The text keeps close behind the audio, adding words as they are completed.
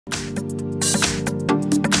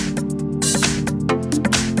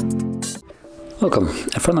Welcome,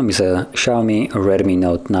 in front of me is a Xiaomi Redmi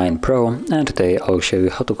Note 9 Pro, and today I'll show you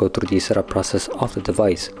how to go through the setup process of the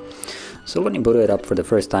device. So when you boot it up for the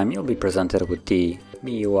first time, you'll be presented with the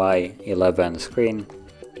MIUI 11 screen.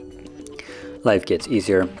 Life gets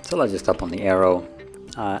easier, so let's just tap on the arrow,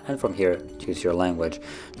 and from here choose your language.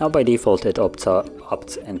 Now by default it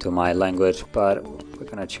opts into my language, but we're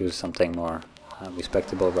gonna choose something more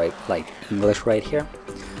respectable, right, like English right here.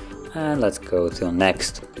 And let's go to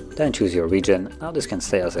next, then choose your region. Now this can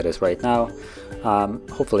stay as it is right now.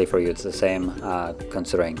 Hopefully for you it's the same,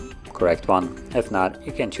 considering correct one. If not,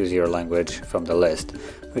 you can choose your language from the list.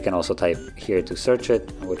 We can also type here to search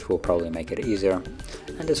it, which will probably make it easier.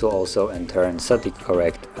 And this will also in turn set the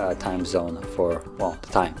correct time zone for, well, the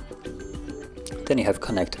time. Then you have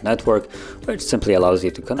connect to network, which simply allows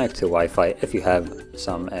you to connect to Wi-Fi if you have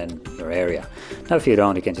some in your area. Now if you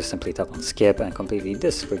don't, you can just simply tap on skip and completely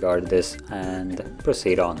disregard this and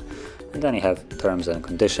proceed on. And then you have terms and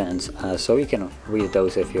conditions, so you can read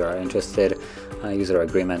those if you are interested. User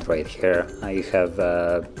agreement right here. You have,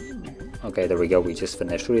 okay, there we go, we just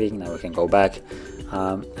finished reading, now we can go back.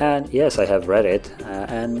 And yes, I have read it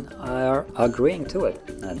and are agreeing to it.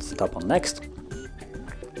 Let's tap on next.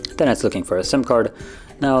 Then it's looking for a SIM card.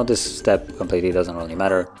 Now this step completely doesn't really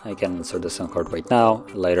matter. I can insert the SIM card right now,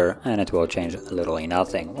 later, and it will change literally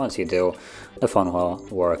nothing. Once you do, the phone will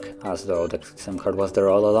work as though the SIM card was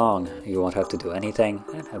there all along. You won't have to do anything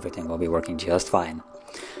and everything will be working just fine.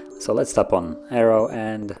 So let's tap on arrow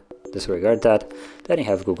and disregard that. Then you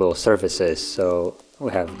have Google services. So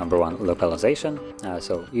we have number one, localization.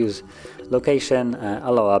 So use location,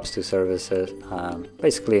 allow apps to services.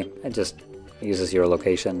 Basically, it just uses your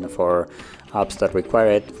location for apps that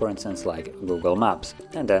require it, for instance like Google Maps.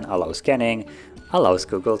 And then allow scanning, allows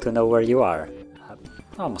Google to know where you are.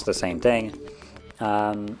 Almost the same thing.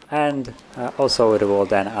 Also it will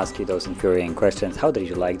then ask you those infuriating questions. How did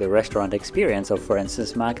you like the restaurant experience of, for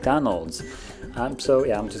instance, McDonald's? So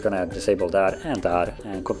yeah, I'm just gonna disable that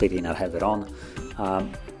and completely not have it on.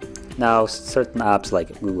 Now certain apps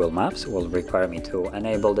like Google Maps will require me to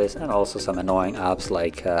enable this, and also some annoying apps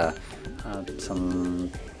like some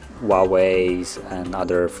Huawei's and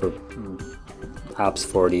other apps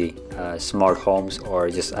for the smart homes, or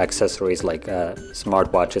just accessories like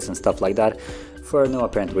smartwatches and stuff like that. For no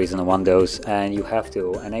apparent reason want those, and you have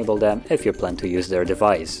to enable them if you plan to use their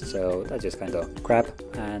device. So that's just kind of crap,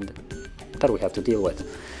 and that we have to deal with.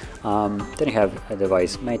 Then you have a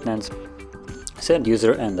device maintenance, send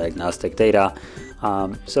user and diagnostic data.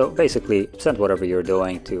 So basically send whatever you're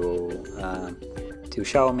doing to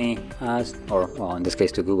Xiaomi, or well, in this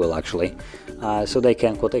case to Google actually, so they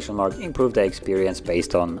can, quotation mark, improve the experience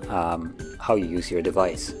based on how you use your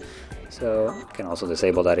device. So you can also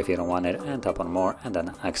disable that if you don't want it, and tap on more and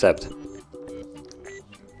then accept.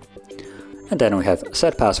 And then we have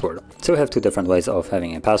set password. So we have two different ways of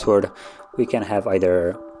having a password. We can have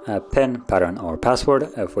either a PIN, pattern, or password.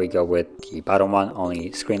 If we go with the bottom one,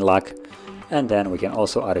 only screen lock. And then we can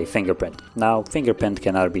also add a fingerprint. Now fingerprint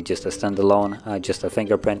cannot be just a standalone, just a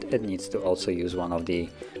fingerprint. It needs to also use one of the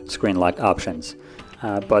screen lock options.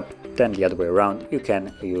 But then the other way around, you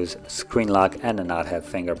can use screen lock and not have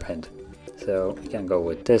fingerprint. So you can go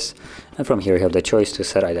with this, and from here you have the choice to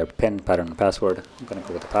set either PIN, pattern, or password. I'm gonna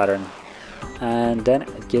go with the pattern, and then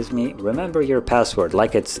it gives me remember your password.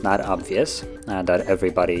 Like it's not obvious that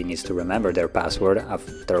everybody needs to remember their password.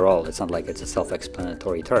 After all, it's not like it's a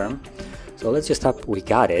self-explanatory term. So let's just tap we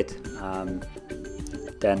got it,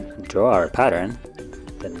 then draw our pattern,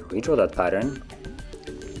 then redraw that pattern,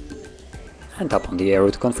 and tap on the arrow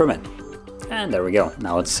to confirm it. And there we go,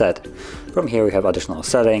 now it's set. From here we have additional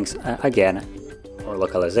settings, again, more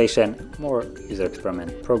localization, more user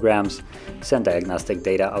experiment programs, send diagnostic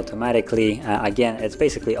data automatically. Again, it's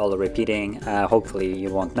basically all repeating. Hopefully you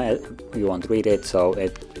won't read it, so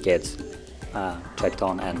it gets checked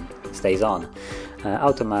on and stays on.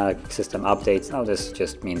 Automatic system updates. Now this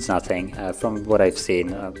just means nothing. From what I've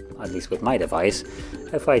seen, at least with my device,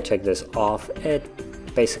 if I check this off, it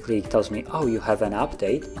basically tells me, oh, you have an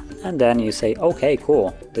update, and then you say, okay,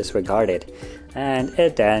 cool, disregard it, and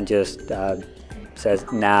it then just says,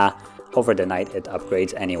 nah, over the night it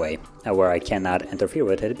upgrades anyway, where I cannot interfere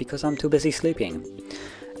with it because I'm too busy sleeping.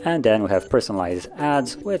 And then we have personalized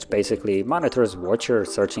ads, which basically monitors what you're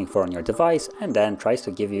searching for on your device and then tries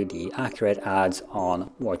to give you the accurate ads on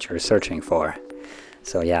what you're searching for.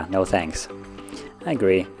 So yeah, no thanks. I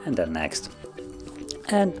agree, and then next.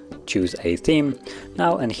 and choose a theme.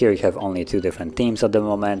 Now, and here you have only two different themes at the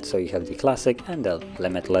moment, so you have the classic and the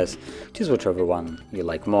limitless. Choose whichever one you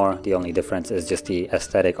like more. The only difference is just the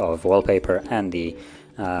aesthetic of wallpaper and the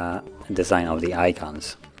design of the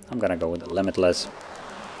icons. I'm gonna go with the limitless.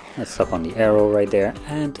 Let's tap on the arrow right there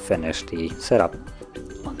and finish the setup.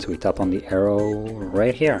 Once we tap on the arrow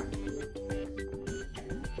right here.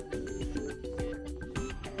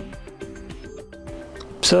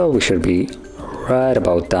 So we should be right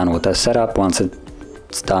about done with the setup once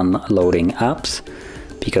it's done loading apps,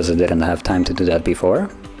 because I didn't have time to do that before.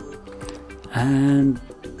 And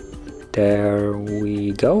there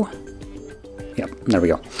we go. Yep, there we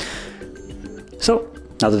go. So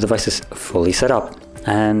now the device is fully set up,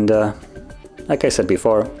 and like I said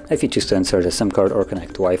before, if you choose to insert a SIM card or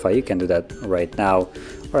connect to Wi-Fi, you can do that right now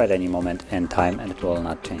or at any moment in time, and it will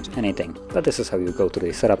not change anything. But this is how you go through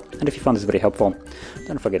the setup, and if you found this very helpful,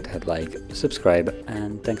 don't forget to hit like, subscribe,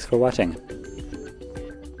 and thanks for watching.